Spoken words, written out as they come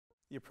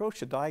The approach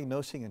to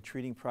diagnosing and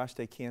treating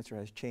prostate cancer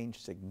has changed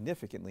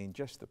significantly in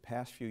just the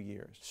past few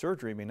years.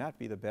 Surgery may not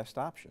be the best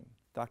option.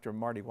 Dr.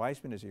 Marty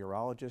Wiseman is a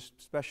urologist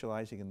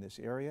specializing in this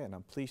area, and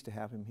I'm pleased to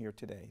have him here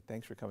today.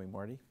 Thanks for coming,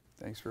 Marty.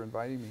 Thanks for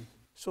inviting me.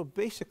 So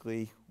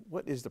basically,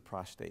 what is the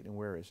prostate and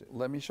where is it?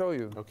 Let me show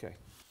you. Okay.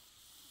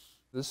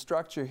 This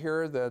structure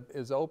here that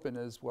is open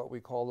is what we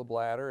call the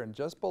bladder, and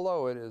just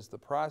below it is the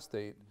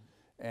prostate.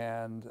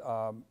 And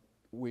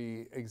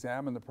we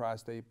examine the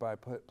prostate by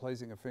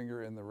placing a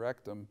finger in the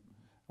rectum.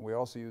 And we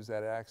also use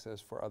that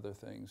access for other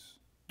things.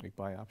 Like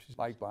biopsies?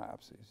 Like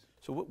biopsies.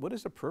 So what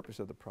is the purpose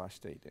of the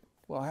prostate?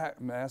 Well,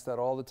 I'm asked that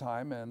all the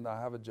time, and I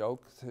have a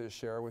joke to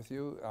share with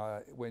you.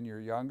 When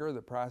you're younger,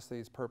 the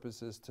prostate's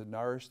purpose is to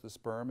nourish the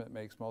sperm. It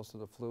makes most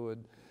of the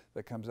fluid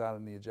that comes out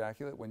in the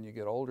ejaculate. When you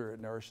get older, it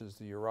nourishes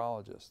the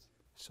urologist.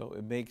 So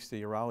it makes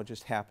the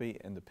urologist happy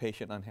and the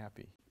patient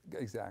unhappy.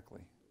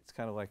 Exactly. It's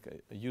kind of like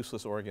a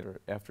useless organ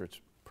after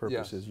its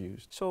purpose is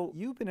used. So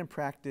you've been in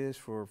practice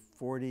for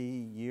 40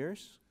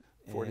 years?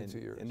 42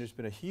 years. And there's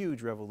been a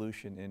huge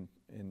revolution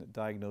in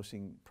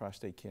diagnosing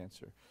prostate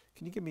cancer.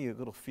 Can you give me a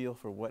little feel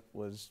for what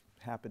was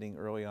happening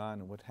early on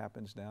and what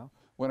happens now?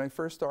 When I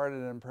first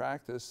started in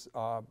practice,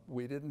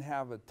 we didn't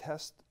have a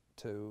test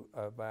to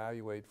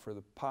evaluate for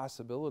the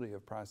possibility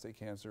of prostate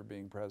cancer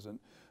being present.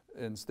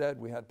 Instead,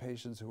 we had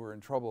patients who were in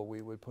trouble.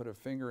 We would put a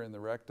finger in the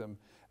rectum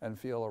and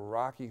feel a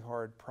rocky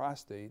hard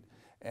prostate,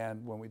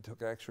 and when we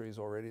took x-rays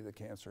already the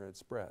cancer had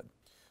spread.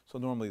 So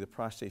normally the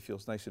prostate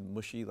feels nice and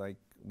mushy like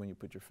when you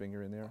put your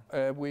finger in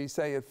there? We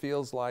say it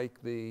feels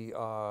like the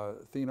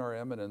thenar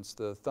eminence,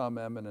 the thumb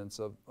eminence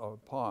of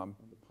palm.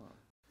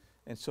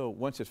 And so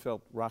once it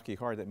felt rocky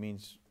hard, that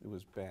means it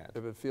was bad.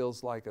 If it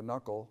feels like a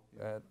knuckle,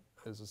 that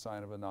is a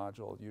sign of a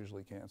nodule,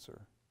 usually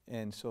cancer.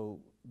 And so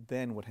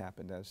then what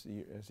happened as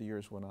the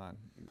years went on?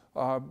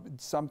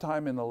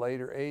 Sometime in the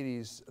later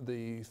 80s,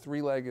 the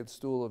three-legged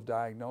stool of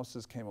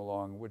diagnosis came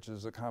along, which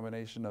is a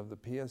combination of the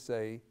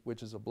PSA,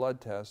 which is a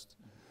blood test,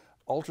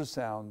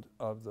 ultrasound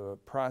of the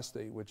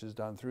prostate, which is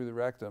done through the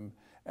rectum,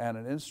 and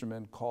an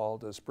instrument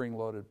called a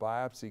spring-loaded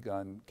biopsy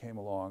gun came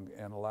along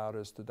and allowed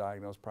us to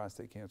diagnose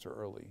prostate cancer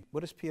early.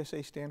 What does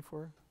PSA stand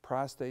for?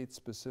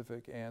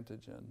 Prostate-specific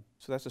antigen.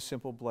 So that's a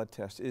simple blood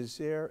test. Is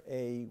there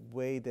a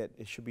way that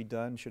it should be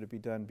done? Should it be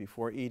done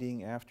before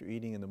eating, after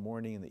eating, in the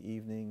morning, in the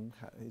evening?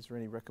 Is there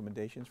any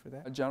recommendations for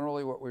that?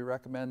 Generally, what we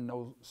recommend,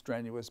 no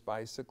strenuous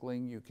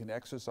bicycling. You can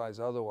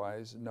exercise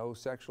otherwise. No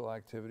sexual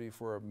activity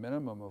for a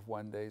minimum of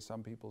 1 day.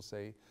 Some people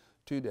say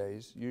 2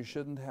 days. You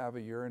shouldn't have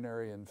a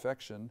urinary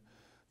infection.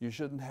 You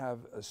shouldn't have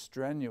a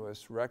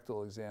strenuous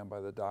rectal exam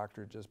by the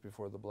doctor just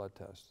before the blood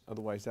test.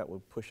 Otherwise, that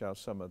would push out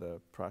some of the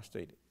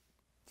prostate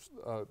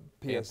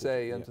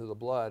PSA into the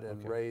blood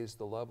and raise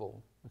the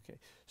level. Okay.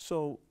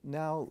 So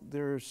now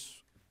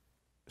there's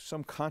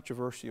some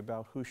controversy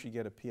about who should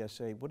get a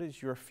PSA. What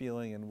is your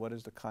feeling and what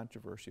is the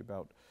controversy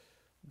about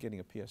getting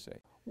a PSA?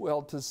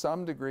 Well, to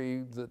some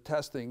degree, the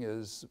testing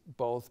is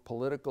both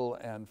political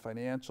and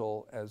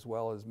financial as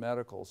well as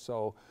medical.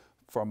 So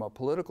from a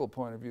political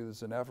point of view,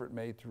 there's an effort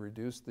made to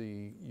reduce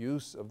the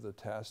use of the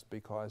test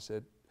because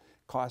it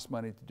costs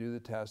money to do the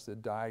test.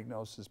 It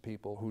diagnoses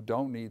people who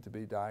don't need to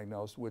be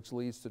diagnosed, which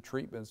leads to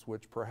treatments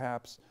which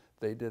perhaps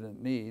they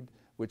didn't need,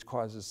 which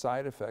causes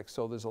side effects.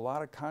 So there's a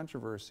lot of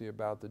controversy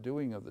about the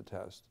doing of the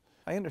test.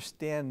 I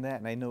understand that,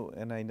 and I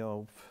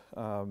know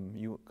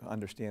you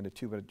understand it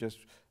too, but just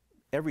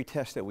every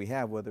test that we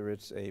have, whether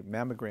it's a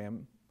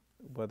mammogram,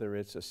 whether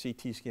it's a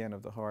CT scan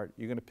of the heart,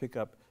 you're going to pick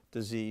up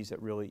disease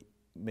that really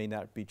may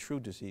not be true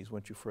disease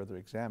once you further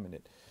examine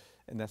it.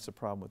 And that's the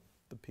problem with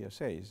the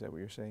PSA, is that what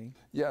you're saying?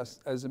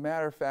 Yes. As a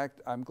matter of fact,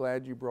 I'm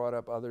glad you brought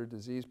up other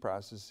disease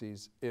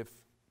processes. If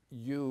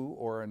you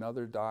or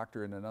another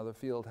doctor in another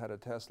field had a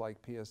test like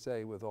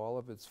PSA with all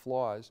of its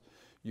flaws,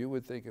 you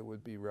would think it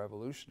would be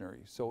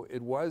revolutionary. So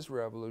it was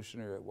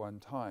revolutionary at one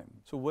time.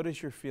 So what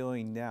is your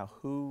feeling now?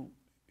 Who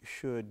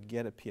should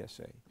get a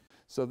PSA?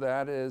 So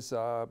that is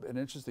an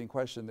interesting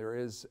question. There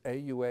is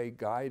AUA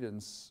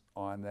guidance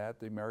on that,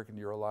 the American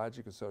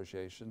Urologic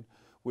Association,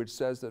 which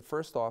says that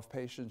first off,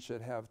 patients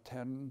should have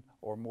 10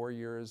 or more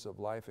years of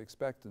life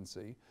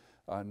expectancy.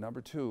 Number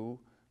two,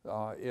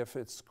 if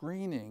it's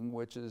screening,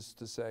 which is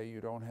to say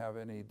you don't have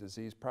any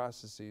disease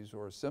processes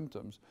or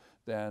symptoms,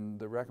 then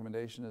the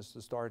recommendation is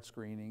to start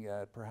screening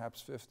at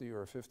perhaps 50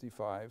 or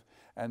 55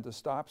 and to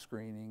stop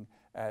screening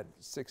at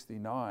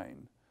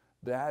 69.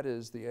 That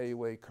is the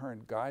AUA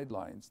current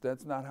guidelines.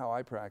 That's not how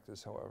I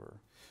practice,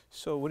 however.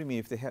 So what do you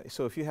mean?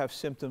 If you have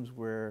symptoms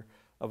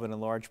of an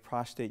enlarged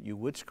prostate, you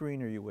would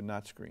screen or you would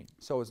not screen?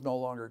 So it's no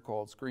longer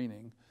called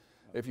screening.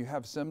 If you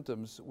have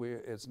symptoms,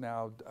 it's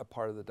now a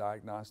part of the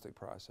diagnostic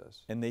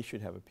process. And they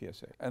should have a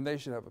PSA? And they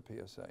should have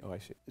a PSA. Oh, I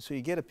see. So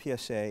you get a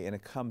PSA and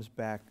it comes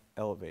back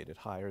elevated,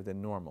 higher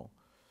than normal.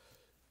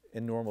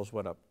 And normal's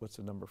what up? What's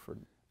the number for?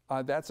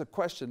 That's a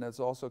question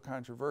that's also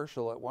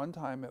controversial. At one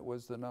time it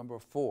was the number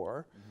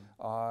 4.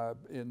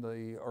 In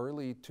the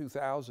early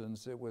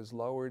 2000s it was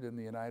lowered in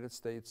the United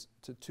States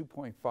to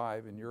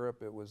 2.5. In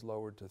Europe it was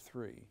lowered to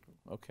 3.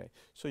 Okay,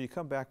 so you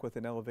come back with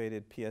an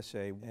elevated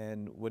PSA,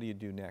 and what do you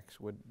do next?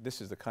 This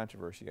is the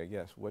controversy, I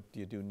guess. What do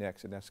you do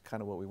next? And that's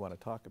kind of what we want to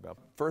talk about.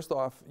 First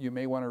off, you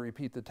may want to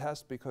repeat the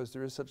test because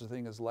there is such a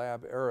thing as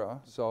lab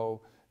error.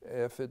 So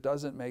if it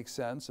doesn't make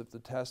sense, if the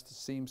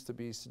test seems to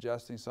be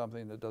suggesting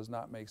something that does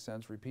not make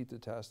sense, repeat the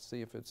test,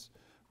 see if it's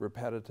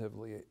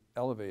repetitively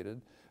elevated,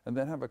 and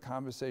then have a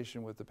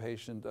conversation with the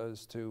patient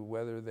as to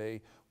whether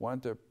they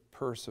want to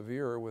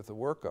persevere with the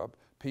workup.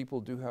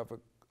 People do have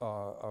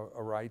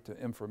a right to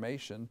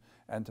information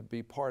and to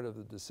be part of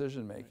the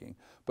decision making.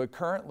 But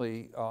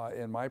currently,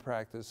 in my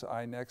practice,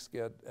 I next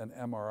get an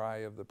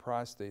MRI of the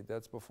prostate.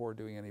 That's before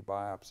doing any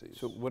biopsies.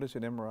 So what is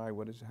an MRI?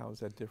 How does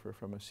that differ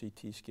from a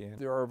CT scan?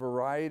 There are a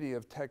variety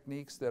of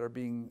techniques that are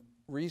being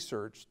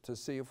researched to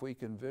see if we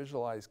can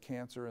visualize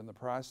cancer in the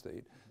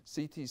prostate.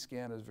 CT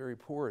scan is very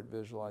poor at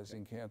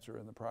visualizing cancer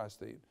in the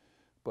prostate.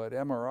 But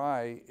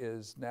MRI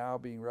is now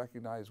being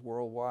recognized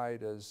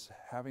worldwide as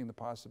having the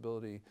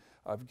possibility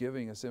of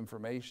giving us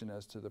information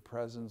as to the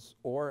presence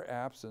or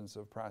absence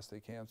of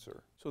prostate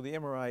cancer. So the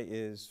MRI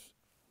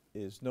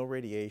is no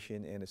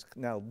radiation, and it's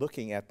now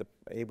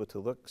able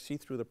to see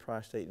through the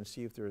prostate and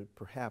see if there are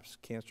perhaps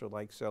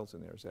cancer-like cells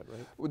in there. Is that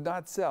right? Well,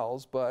 not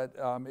cells, but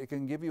it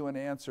can give you an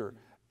answer.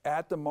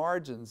 At the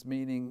margins,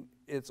 meaning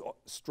it's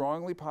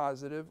strongly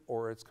positive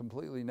or it's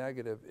completely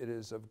negative, it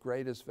is of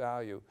greatest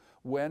value.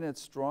 When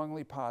it's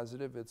strongly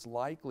positive, it's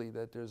likely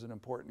that there's an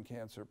important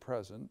cancer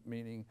present,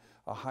 meaning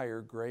a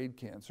higher grade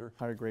cancer.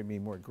 Higher grade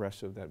mean more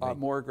aggressive, that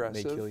more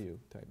aggressive. may kill you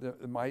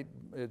type.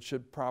 It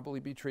should probably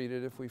be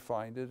treated if we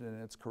find it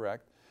and it's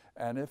correct.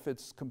 And if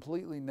it's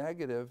completely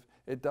negative,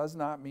 it does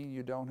not mean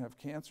you don't have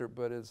cancer,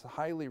 but it's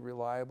highly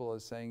reliable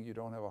as saying you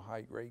don't have a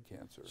high-grade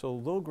cancer. So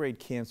low-grade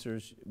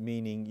cancers,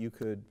 meaning you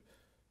could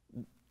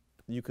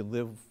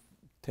live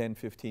 10,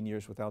 15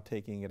 years without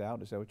taking it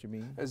out? Is that what you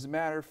mean? As a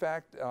matter of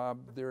fact,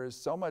 there is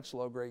so much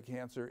low-grade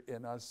cancer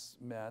in us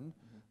men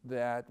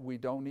that we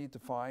don't need to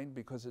find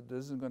because it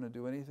isn't going to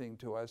do anything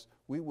to us.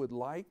 We would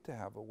like to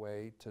have a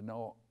way to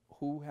know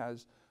who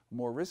has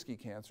more risky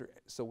cancer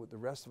so the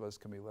rest of us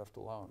can be left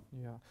alone.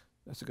 Yeah,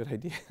 that's a good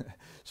idea.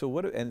 So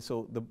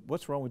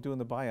what's wrong with doing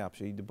the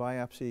biopsy? The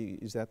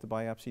biopsy, is that the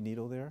biopsy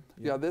needle there?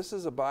 Yeah, this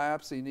is a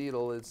biopsy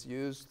needle. It's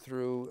used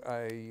through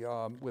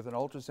with an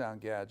ultrasound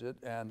gadget,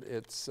 and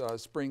it's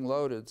spring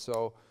loaded.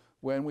 So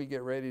when we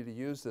get ready to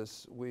use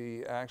this,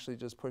 we actually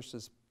just push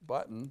this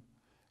button,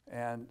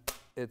 and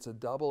it's a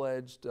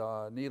double-edged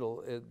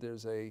needle.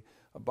 There's a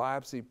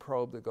biopsy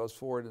probe that goes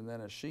forward and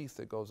then a sheath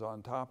that goes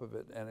on top of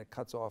it, and it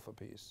cuts off a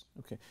piece.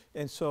 Okay,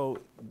 and so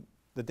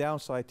the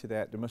downside to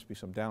that, there must be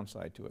some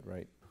downside to it,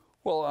 right?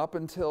 Well, up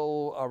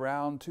until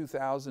around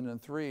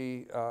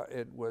 2003,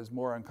 it was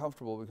more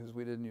uncomfortable because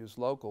we didn't use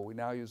local. We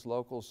now use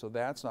local, so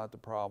that's not the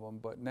problem.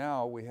 But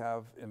now we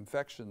have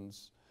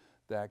infections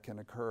that can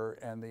occur,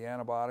 and the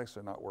antibiotics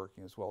are not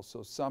working as well.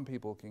 So some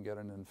people can get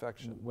an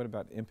infection. What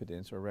about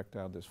impotence or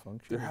erectile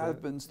dysfunction? There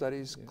have been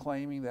studies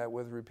claiming that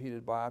with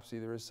repeated biopsy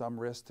there is some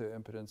risk to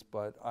impotence,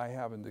 but I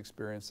haven't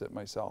experienced it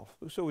myself.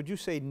 So would you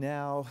say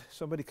now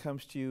somebody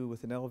comes to you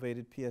with an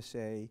elevated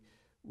PSA,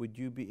 would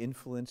you be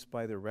influenced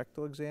by the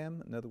rectal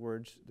exam? In other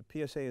words,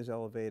 the PSA is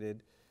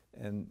elevated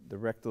and the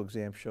rectal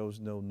exam shows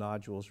no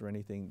nodules or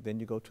anything, then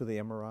you go to the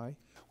MRI?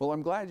 Well,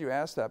 I'm glad you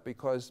asked that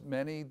because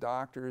many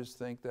doctors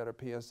think that a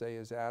PSA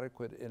is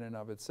adequate in and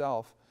of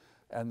itself,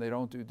 and they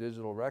don't do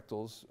digital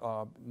rectals.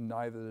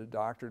 Neither the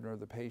doctor nor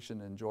the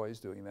patient enjoys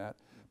doing that.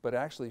 But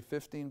actually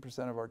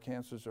 15% of our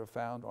cancers are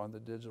found on the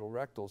digital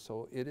rectal,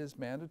 so it is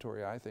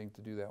mandatory, I think,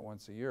 to do that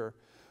once a year.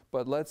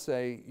 But let's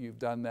say you've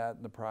done that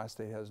and the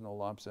prostate has no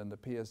lumps and the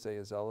PSA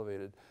is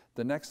elevated.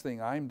 The next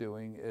thing I'm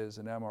doing is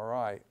an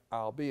MRI,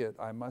 albeit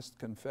I must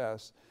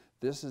confess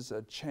this is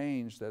a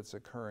change that's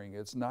occurring.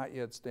 It's not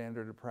yet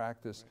standard of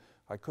practice.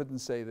 I couldn't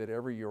say that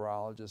every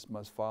urologist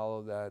must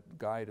follow that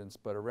guidance,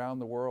 but around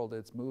the world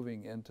it's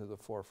moving into the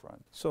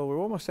forefront. So we're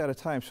almost out of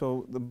time.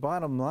 So the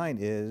bottom line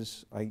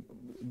is,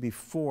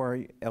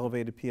 before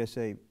elevated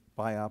PSA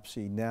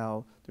biopsy,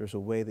 now there's a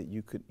way that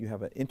you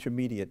have an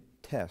intermediate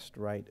test,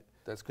 right?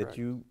 That's correct. That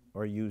you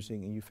are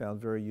using and you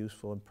found very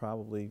useful, and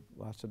probably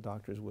lots of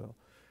doctors will,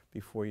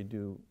 before you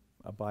do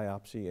a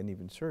biopsy and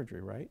even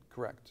surgery, right?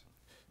 Correct.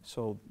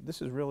 So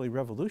this is really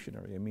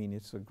revolutionary. I mean,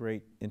 it's a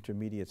great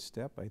intermediate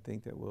step, I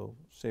think, that will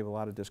save a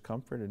lot of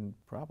discomfort and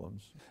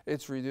problems.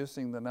 It's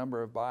reducing the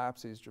number of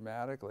biopsies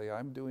dramatically.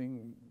 I'm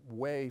doing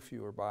way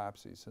fewer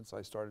biopsies since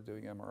I started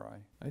doing MRI.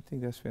 I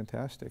think that's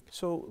fantastic.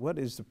 So what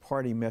is the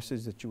parting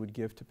message that you would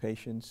give to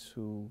patients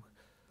who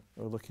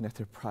are looking at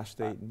their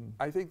prostate?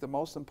 I think the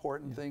most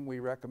important thing we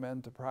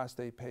recommend to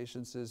prostate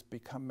patients is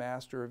become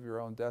master of your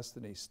own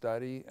destiny.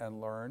 Study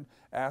and learn.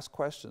 Ask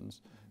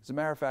questions. As a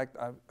matter of fact,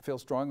 I feel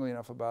strongly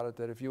enough about it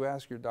that if you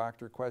ask your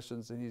doctor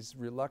questions and he's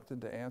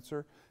reluctant to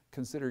answer,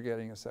 consider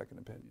getting a second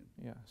opinion.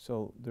 Yeah,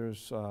 so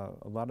there's a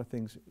lot of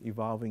things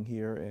evolving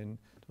here, and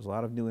there's a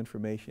lot of new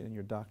information, and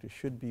your doctor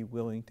should be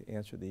willing to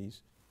answer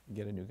these and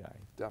get a new guy.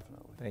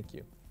 Definitely. Thank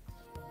you.